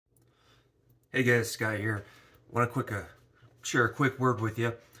Hey guys, Sky here. Want to share a quick word with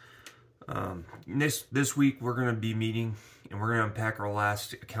you. This week we're going to be meeting and we're going to unpack our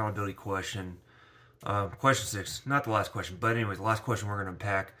last accountability question. Question 6, not the last question, but anyways, the last question we're going to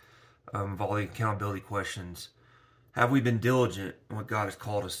unpack of all the accountability questions. Have we been diligent in what God has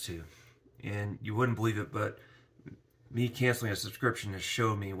called us to? And you wouldn't believe it, but me canceling a subscription has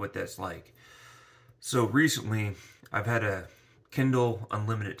showed me what that's like. So recently, I've had a Kindle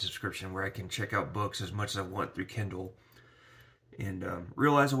Unlimited subscription where I can check out books as much as I want through Kindle, and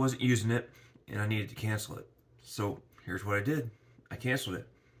realized I wasn't using it and I needed to cancel it. So here's what I did. I canceled it,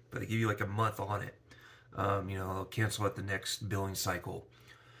 but they give you like a month on it. I'll cancel at the next billing cycle.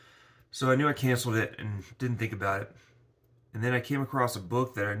 So I knew I canceled it and didn't think about it. And then I came across a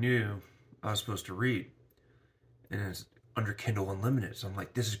book that I knew I was supposed to read, and it's under Kindle Unlimited. So I'm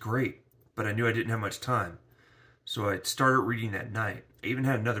like, this is great, but I knew I didn't have much time. So I started reading that night. I even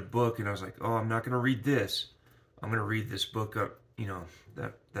had another book, and I was like, oh, I'm not going to read this. I'm going to read this book up,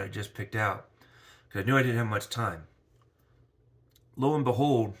 that I just picked out, because I knew I didn't have much time. Lo and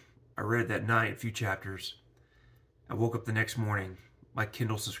behold, I read it that night, a few chapters. I woke up the next morning. My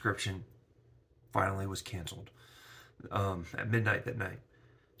Kindle subscription finally was canceled at midnight that night.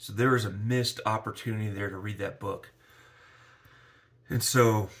 So there was a missed opportunity there to read that book. And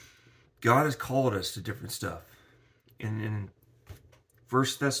so God has called us to different stuff. In 1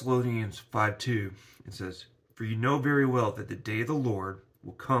 Thessalonians 5:2, it says, "For you know very well that the day of the Lord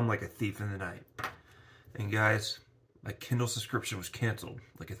will come like a thief in the night." And guys, my Kindle subscription was canceled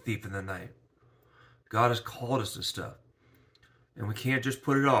like a thief in the night. God has called us to stuff. And we can't just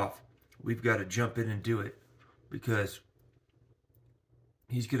put it off. We've got to jump in and do it, because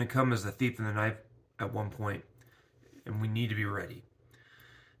He's going to come as a thief in the night at one point, and we need to be ready.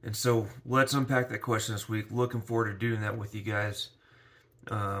 And so let's unpack that question this week. Looking forward to doing that with you guys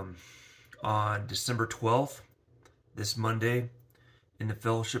on December 12th, this Monday, in the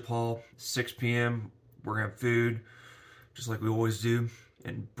fellowship hall, 6 p.m. We're going to have food, just like we always do.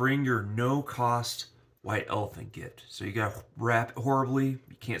 And bring your no-cost white elephant gift. So you got to wrap it horribly.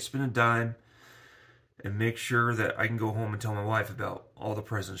 You can't spend a dime. And make sure that I can go home and tell my wife about all the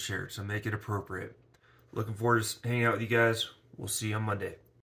presents shared. So make it appropriate. Looking forward to hanging out with you guys. We'll see you on Monday.